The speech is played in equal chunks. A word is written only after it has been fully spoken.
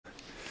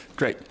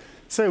Great.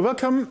 So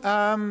welcome.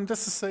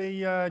 This is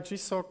a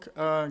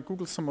GSOC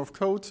Google Summer of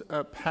Code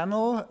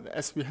panel,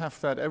 as we have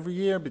that every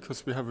year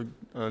because we have a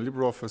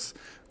LibreOffice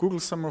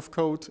Google Summer of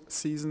Code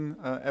season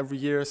every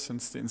year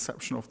since the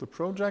inception of the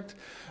project.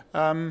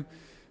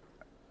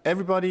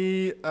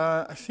 Everybody,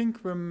 I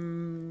think,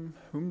 whom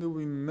do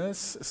we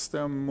miss? Is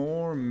there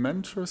more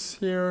mentors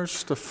here?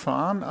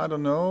 Stefan, I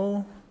don't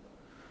know.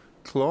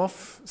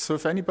 Clough. So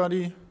if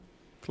anybody,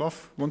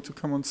 Clough, want to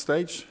come on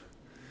stage?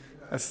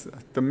 As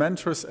the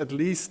mentors, at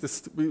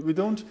least, we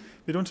don't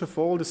have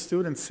all the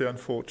students here,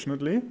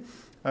 unfortunately.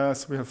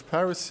 So we have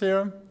Paris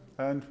here,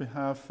 and we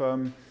have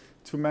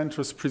two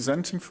mentors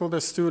presenting for their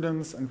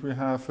students, and we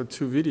have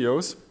two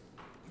videos.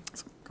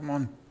 So, come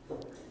on.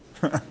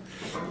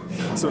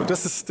 So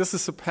this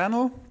is a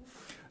panel,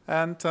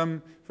 and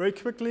very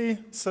quickly.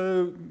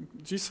 So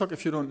GSOC,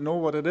 if you don't know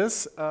what it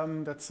is,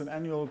 that's an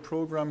annual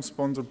program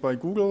sponsored by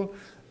Google.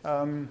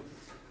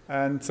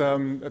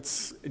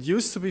 It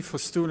used to be for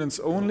students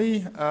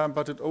only,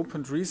 but it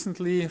opened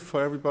recently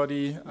for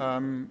everybody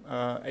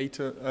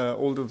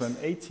older than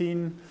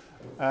 18.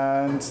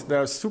 And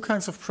there's two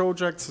kinds of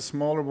projects, a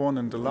smaller one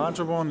and a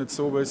larger one.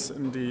 It's always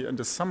in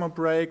the summer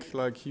break,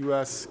 like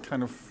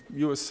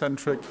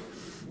US-centric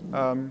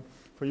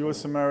for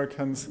US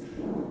Americans.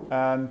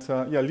 And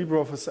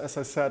LibreOffice, as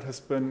I said, has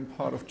been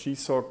part of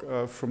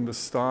GSOC from the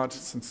start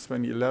since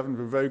 2011.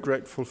 We're very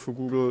grateful for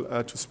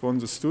Google to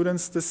sponsor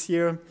students this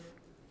year.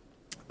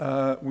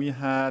 We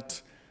had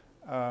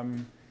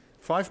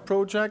 5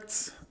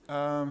 projects,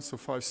 so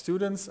 5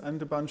 students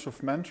and a bunch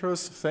of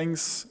mentors.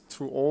 Thanks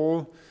to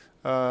all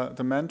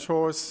the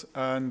mentors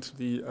and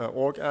the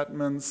org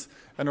admins,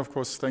 and of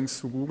course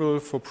thanks to Google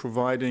for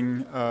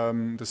providing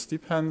the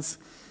stipends.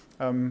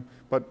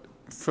 But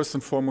first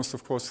and foremost,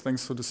 of course,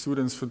 thanks to the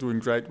students for doing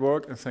great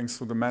work, and thanks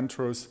to the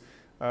mentors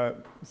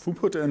who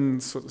put in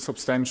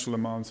substantial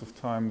amounts of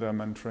time they're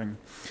mentoring.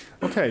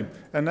 Okay,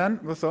 and then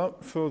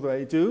without further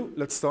ado,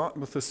 let's start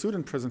with the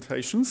student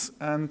presentations.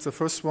 And the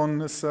first one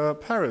is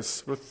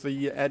Paris with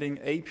the adding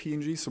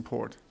APNG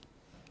support.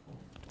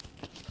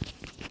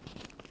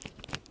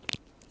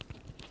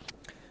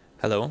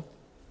 Hello.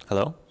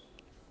 Hello.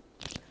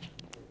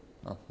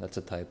 Oh, that's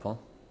a typo.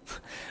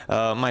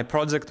 My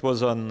project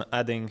was on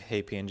adding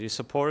APNG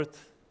support.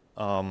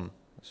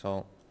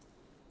 So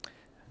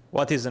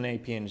what is an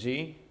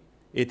APNG?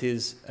 It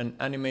is an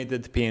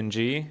animated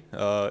PNG.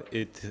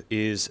 It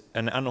is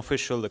an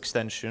unofficial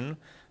extension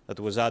that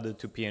was added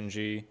to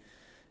PNG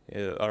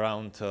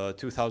around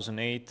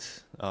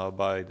 2008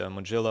 by the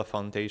Mozilla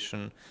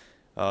Foundation.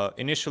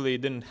 Initially,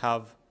 it didn't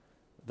have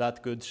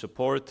that good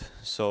support,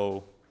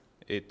 so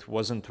it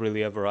wasn't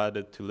really ever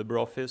added to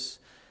LibreOffice.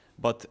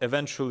 But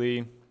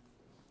eventually,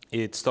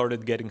 it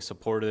started getting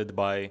supported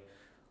by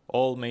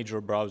all major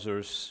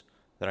browsers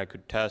that I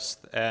could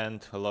test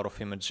and a lot of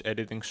image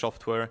editing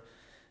software.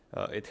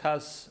 It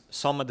has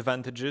some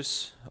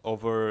advantages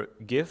over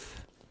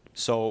GIF.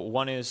 So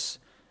one is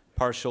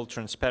partial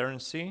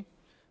transparency.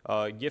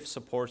 GIF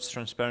supports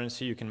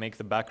transparency. You can make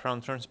the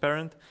background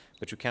transparent,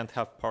 but you can't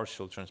have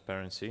partial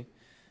transparency.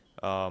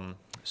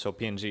 So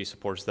PNG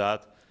supports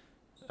that.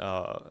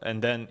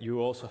 And then you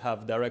also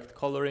have direct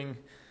coloring.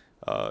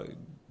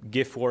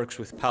 GIF works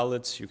with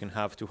palettes. You can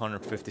have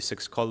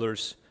 256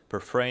 colors per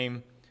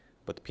frame,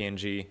 but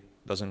PNG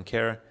doesn't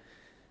care.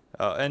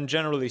 And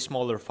generally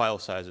smaller file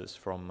sizes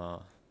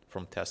from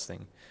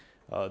testing.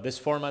 This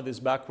format is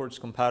backwards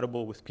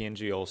compatible with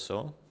PNG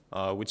also,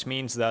 which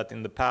means that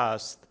in the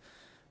past,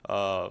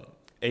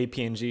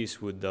 APNGs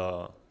would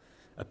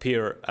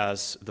appear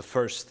as the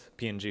first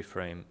PNG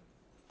frame.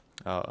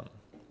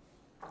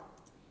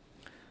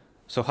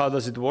 So how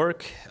does it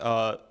work?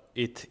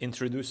 It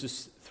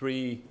introduces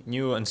 3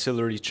 new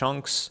ancillary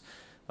chunks.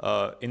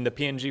 In the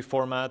PNG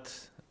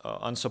format,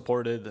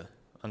 unsupported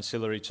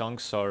ancillary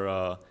chunks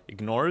are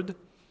ignored.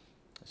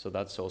 So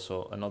that's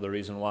also another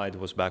reason why it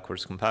was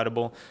backwards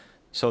compatible.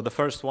 So the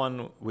first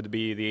one would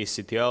be the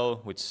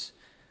ACTL, which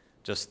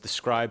just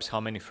describes how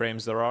many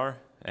frames there are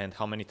and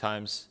how many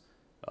times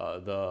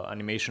the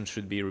animation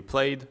should be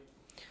replayed.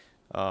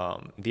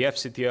 The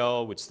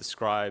FCTL, which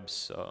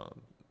describes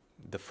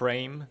the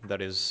frame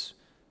that is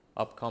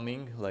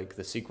upcoming, like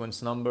the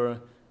sequence number,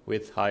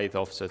 width, height,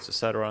 offsets,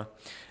 etc.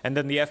 And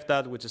then the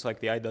FDAT, which is like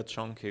the IDAT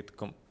chunk, it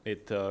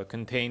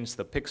contains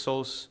the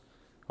pixels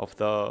of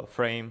the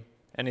frame,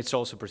 and it's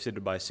also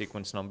preceded by a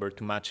sequence number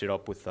to match it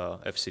up with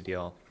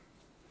FCTL.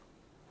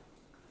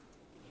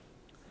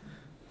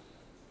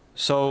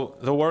 So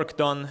the work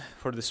done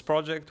for this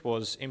project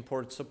was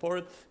import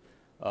support.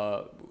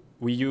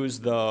 We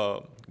used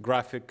the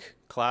graphic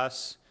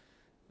class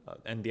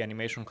and the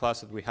animation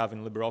class that we have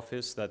in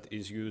LibreOffice that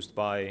is used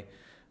by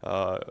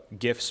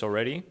GIFs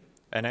already,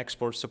 and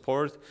export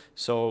support.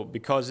 So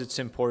because it's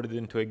imported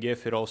into a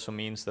GIF, it also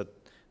means that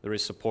there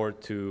is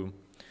support to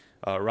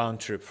round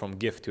trip from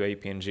GIF to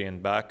APNG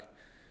and back.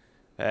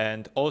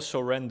 And also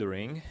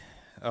rendering.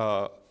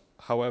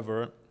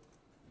 However,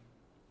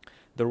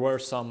 there were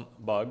some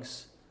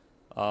bugs.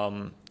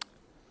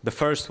 The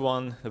first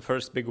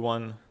big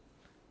one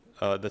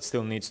that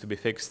still needs to be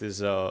fixed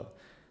is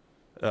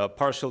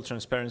partial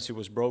transparency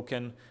was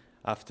broken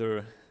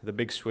after the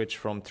big switch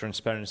from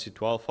transparency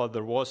to alpha.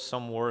 There was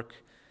some work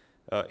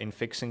in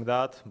fixing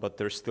that, but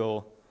there's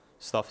still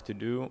stuff to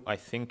do. I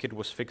think it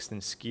was fixed in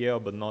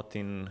Skia, but not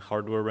in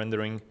hardware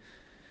rendering.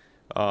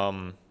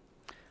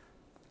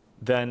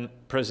 Then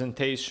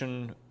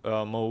presentation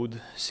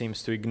mode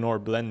seems to ignore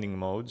blending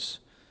modes.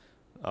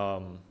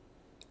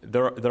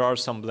 There are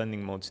some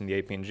blending modes in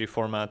the APNG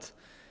format,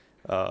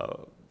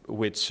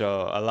 which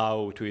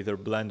allow to either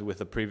blend with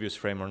the previous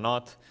frame or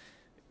not.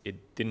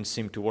 It didn't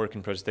seem to work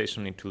in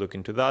presentation, need to look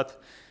into that.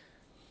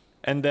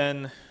 And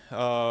then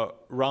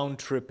round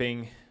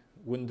tripping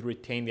wouldn't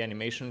retain the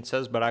animation, it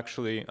says, but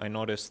actually I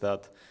noticed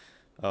that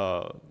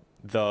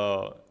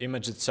the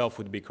image itself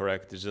would be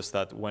correct. It's just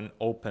that when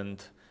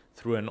opened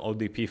through an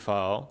ODP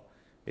file,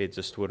 it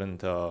just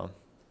wouldn't,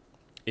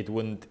 it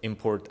wouldn't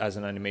import as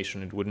an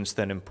animation. It would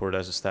instead import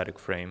as a static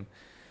frame.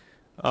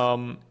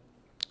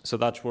 So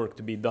that's work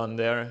to be done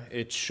there.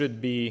 It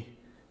should be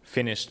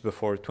finished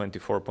before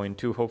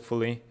 24.2,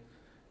 hopefully,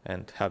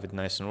 and have it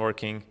nice and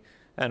working.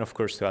 And of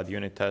course, to add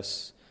unit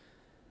tests.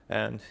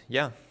 And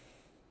yeah,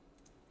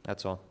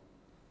 that's all.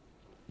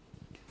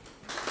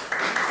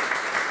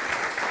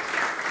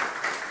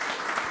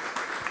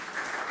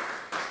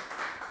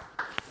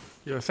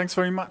 Yeah, thanks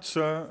very much,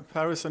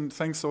 Paris, and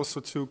thanks also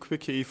to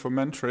QuickAE for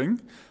mentoring.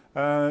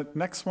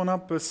 Next one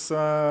up is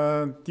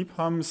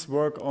Dipam's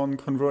work on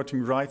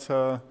converting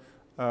writer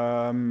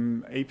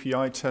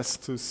API tests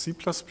to C++.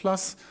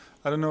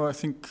 I don't know, I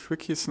think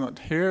QuickAE is not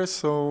here,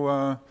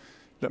 so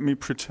let me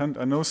pretend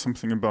I know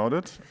something about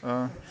it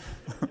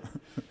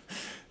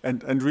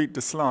and read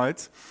the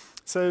slides.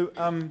 So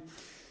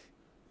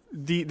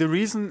the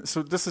reason,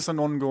 so this is an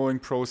ongoing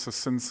process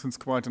since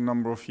quite a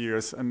number of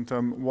years, and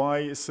why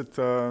is it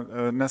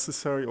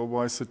necessary, or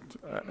why is it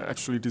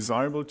actually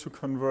desirable to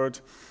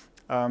convert?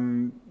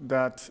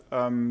 That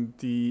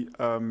the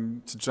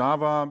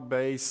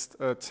Java-based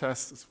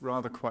test is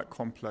rather quite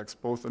complex,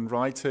 both in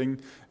writing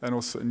and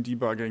also in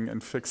debugging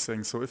and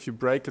fixing. So if you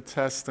break a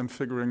test, and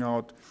figuring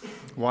out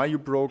why you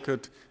broke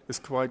it is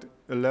quite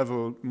a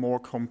level more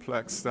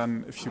complex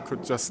than if you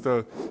could just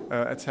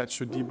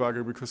attach your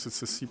debugger, because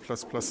it's a C++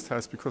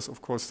 test, because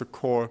of course the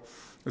core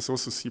is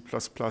also C++,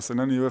 and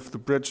then you have the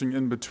bridging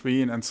in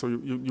between, and so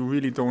you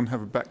really don't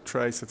have a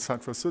backtrace,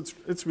 etc. So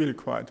it's really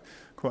quite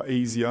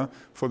easier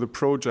for the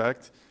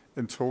project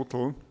in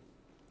total,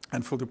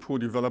 and for the poor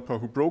developer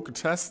who broke a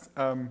test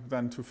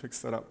than to fix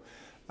that up.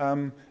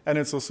 And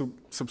it's also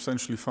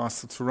substantially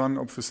faster to run,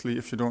 obviously,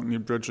 if you don't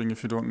need bridging,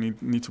 if you don't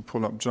need to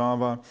pull up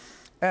Java.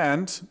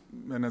 And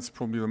that's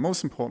probably the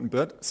most important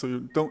bit, so you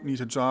don't need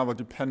a Java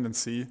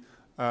dependency,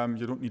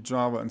 you don't need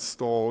Java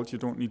installed, you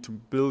don't need to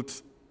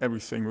build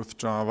everything with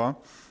Java,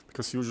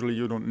 because usually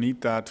you don't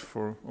need that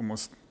for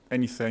almost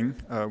anything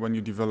when you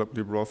develop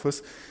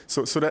LibreOffice.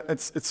 So that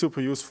it's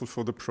super useful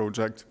for the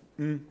project.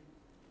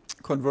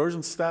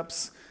 Conversion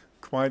steps,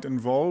 quite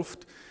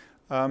involved.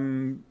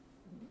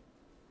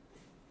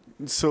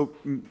 So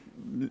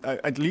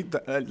I'd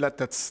let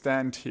that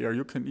stand here.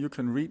 You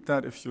can read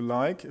that if you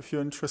like, if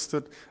you're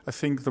interested. I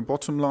think the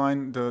bottom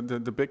line,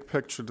 the big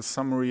picture, the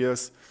summary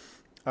is,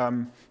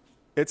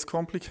 it's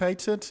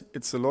complicated,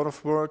 it's a lot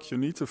of work, you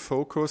need to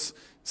focus,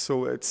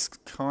 so it's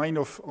kind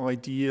of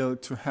ideal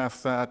to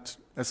have that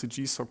as a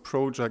GSOC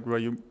project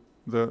where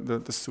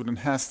the student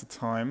has the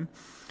time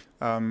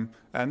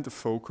and the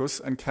focus,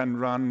 and can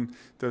run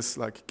this,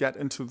 like get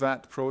into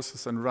that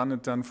process and run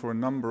it then for a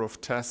number of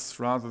tests,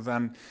 rather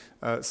than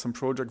some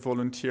project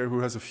volunteer who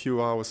has a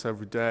few hours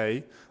every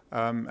day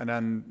and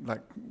then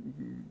like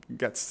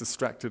gets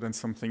distracted and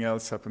something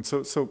else happens.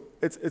 So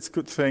it's a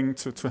good thing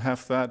to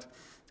have that,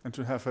 and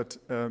to have it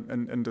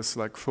in this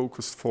like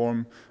focused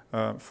form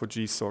for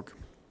GSOC.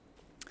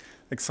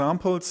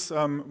 Examples,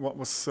 what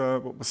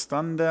was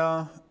done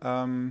there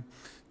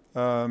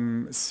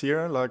is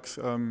here, like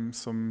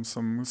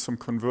some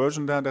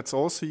conversion there. That's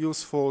also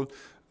useful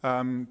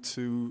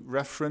to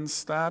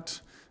reference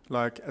that,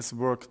 like as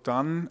work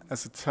done,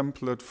 as a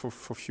template for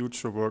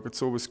future work.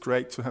 It's always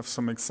great to have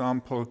some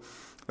example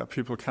that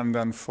people can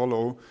then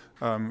follow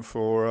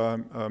for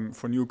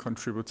new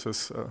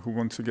contributors who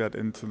want to get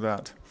into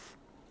that.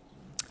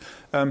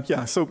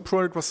 Yeah, so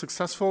project was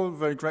successful,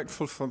 very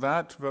grateful for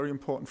that, very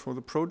important for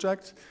the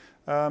project.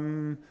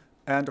 And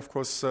of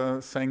course,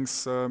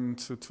 thanks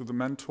to the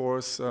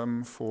mentors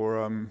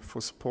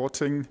for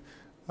supporting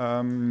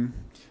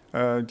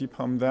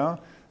Dipam there.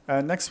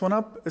 Next one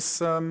up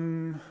is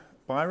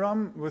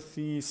Bayram with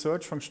the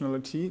search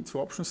functionality to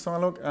options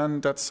dialog,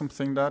 and that's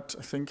something that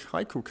I think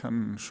Heiko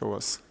can show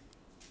us.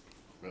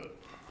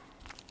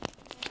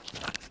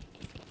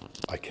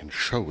 I can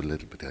show a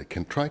little bit. I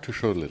can try to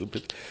show a little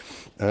bit.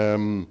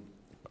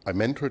 I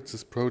mentored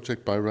this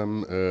project.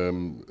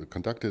 Bayram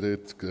conducted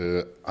it.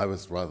 I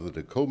was rather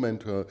the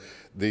co-mentor.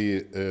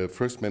 The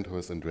first mentor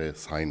was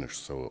Andreas Heinisch,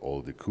 so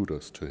all the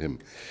kudos to him.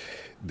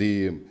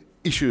 The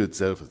issue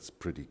itself is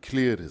pretty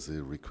clear. There's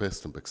a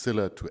request on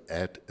Baxilla to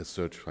add a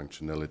search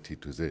functionality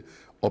to the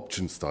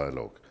options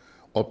dialog.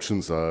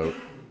 Options are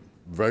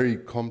very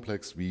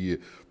complex. We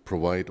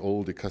provide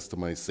all the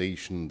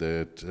customization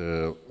that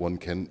one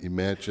can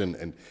imagine,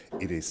 and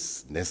it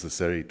is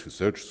necessary to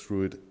search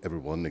through it.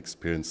 Everyone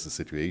experiences the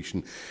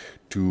situation.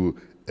 To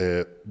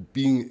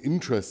being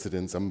interested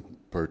in some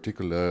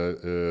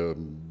particular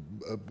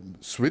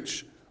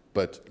switch,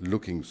 but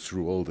looking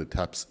through all the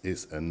tabs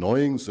is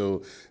annoying,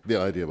 so the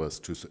idea was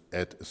to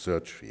add a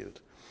search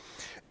field.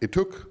 It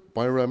took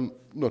Bayram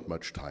not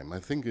much time. I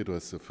think it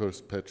was the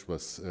first patch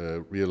was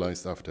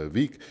realized after a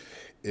week,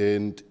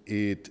 and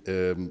it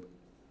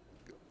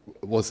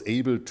was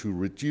able to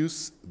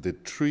reduce the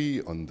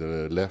tree on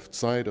the left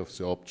side of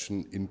the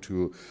option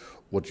into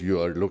what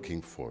you are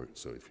looking for.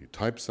 So if you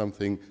type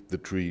something, the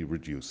tree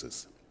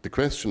reduces. The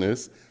question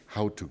is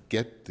how to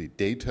get the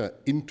data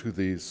into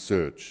the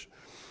search.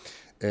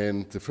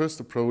 And the first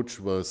approach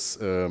was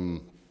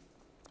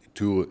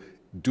to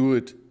do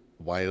it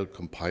while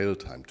compile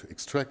time, to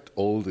extract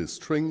all the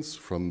strings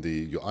from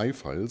the UI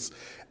files.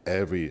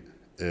 Every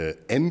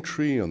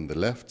entry on the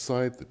left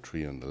side, the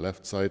tree on the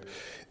left side,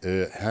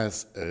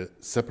 has a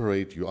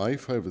separate UI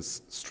file with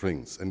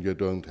strings, and you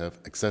don't have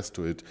access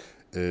to it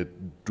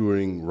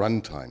during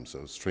runtime.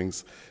 So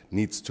strings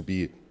needs to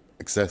be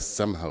accessed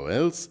somehow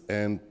else,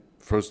 and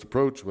first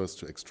approach was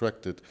to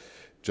extract it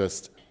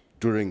just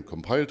during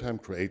compile time,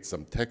 create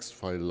some text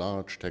file,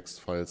 large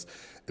text files,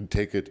 and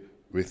take it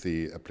with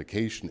the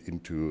application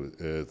into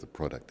the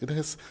product. It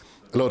has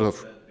a lot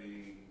of... Would that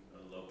be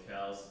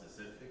locale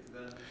specific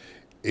then?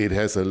 It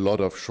has a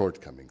lot of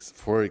shortcomings.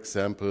 For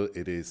example,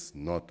 it is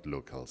not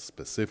locale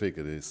specific.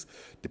 It is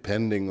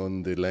depending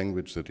on the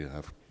language that you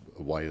have,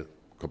 while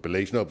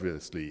compilation,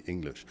 obviously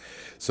English.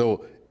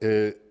 So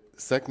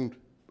second,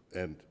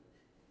 and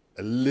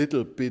a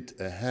little bit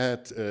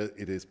ahead,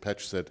 it is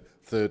patch set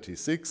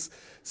 36,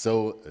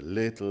 so a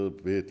little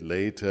bit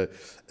later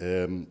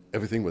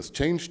everything was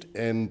changed,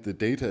 and the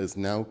data is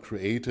now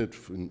created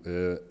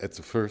at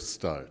the first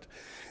start.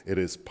 It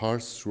is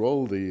parsed through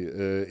all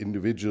the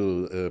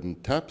individual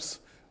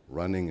tabs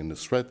running in the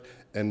thread,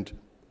 and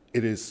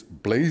it is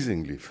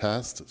blazingly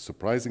fast,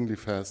 surprisingly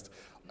fast.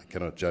 I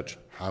cannot judge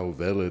how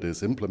well it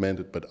is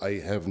implemented, but I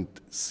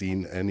haven't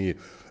seen any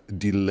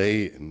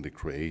delay in the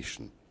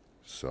creation.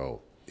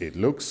 So it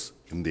looks,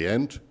 in the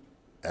end,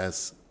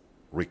 as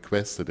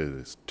requested. It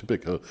is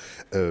typical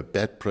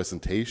bad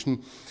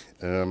presentation.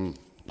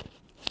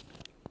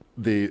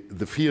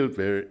 The field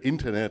where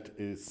internet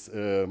is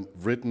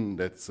written,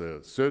 that's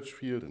a search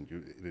field, and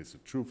it is a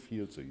true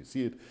field, so you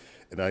see it.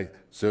 And I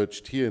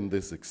searched here in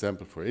this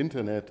example for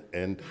internet,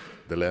 and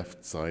the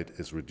left side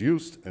is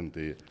reduced, and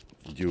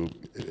you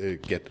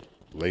get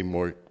way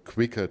more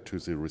quicker to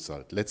the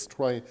result. Let's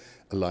try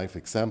a live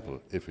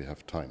example if we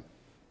have time.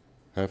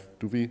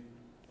 Do we?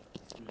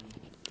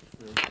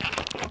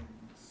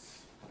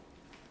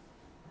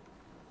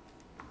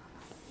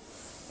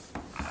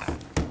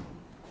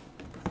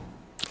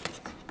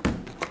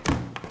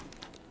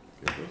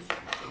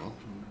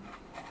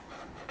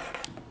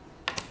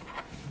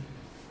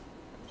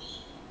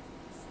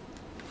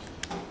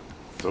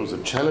 So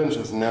the challenge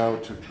is now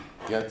to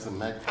get the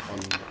Mac on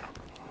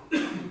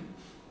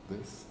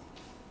this.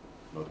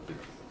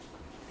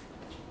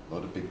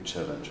 Not a big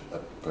challenge,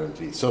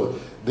 apparently. So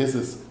this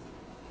is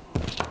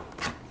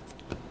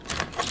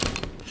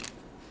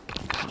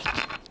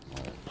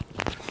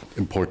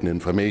important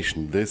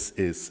information. This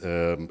is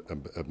a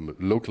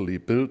locally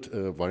built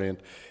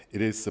variant.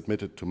 It is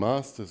submitted to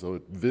master, so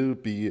it will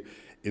be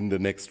in the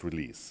next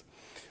release.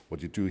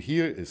 What you do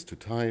here is to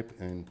type,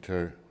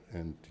 enter,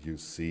 and you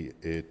see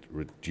it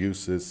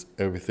reduces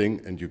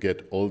everything, and you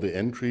get all the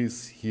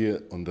entries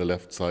here on the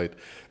left side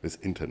with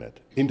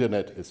internet.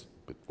 Internet is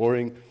a bit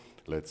boring.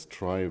 Let's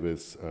try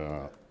with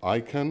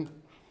icon,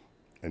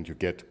 and you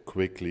get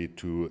quickly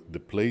to the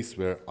place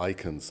where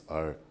icons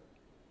are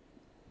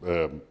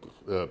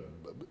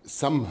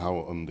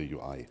somehow on the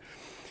UI.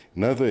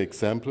 Another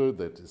example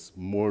that is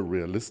more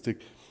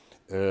realistic,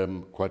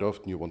 quite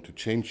often you want to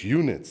change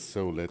units.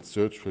 So let's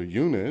search for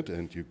unit,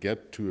 and you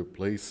get to a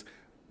place,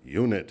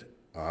 unit.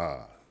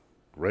 Ah,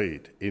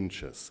 great,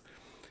 inches.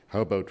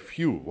 How about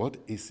few? What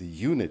is a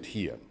unit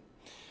here?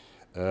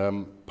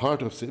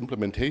 Part of the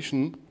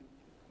implementation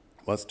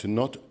was to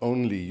not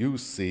only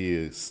use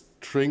the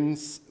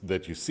strings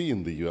that you see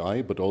in the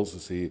UI, but also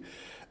the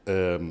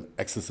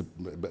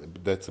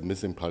that's a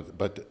missing part,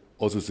 but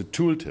also the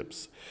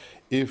tooltips.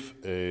 If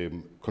a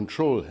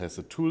control has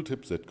a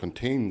tooltip that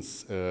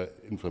contains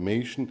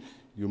information,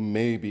 you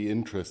may be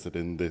interested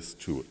in this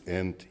too.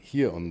 And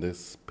here on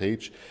this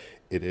page,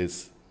 it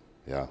is,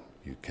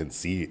 you can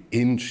see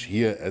inch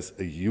here as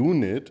a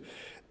unit.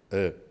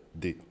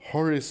 The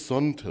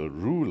horizontal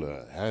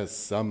ruler has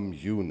some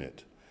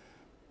unit,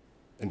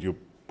 and you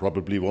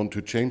probably want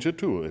to change it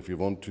too. If you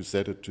want to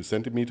set it to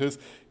centimeters,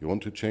 you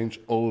want to change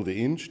all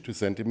the inch to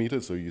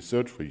centimeters, so you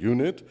search for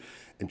unit,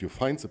 and you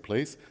find the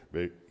place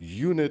where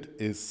unit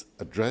is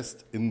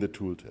addressed in the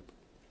tooltip.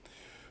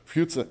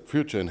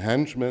 Future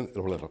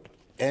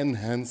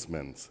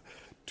enhancements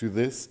to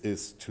this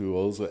is to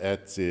also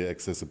add the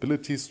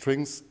accessibility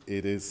strings.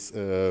 It is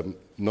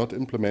not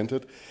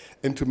implemented,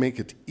 and to make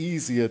it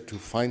easier to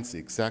find the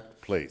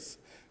exact place.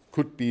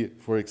 Could be,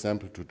 for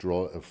example, to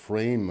draw a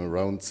frame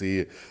around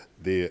the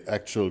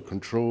actual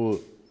control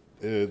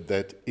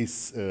that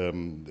is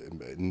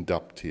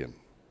induct here.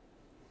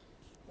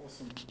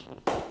 Awesome.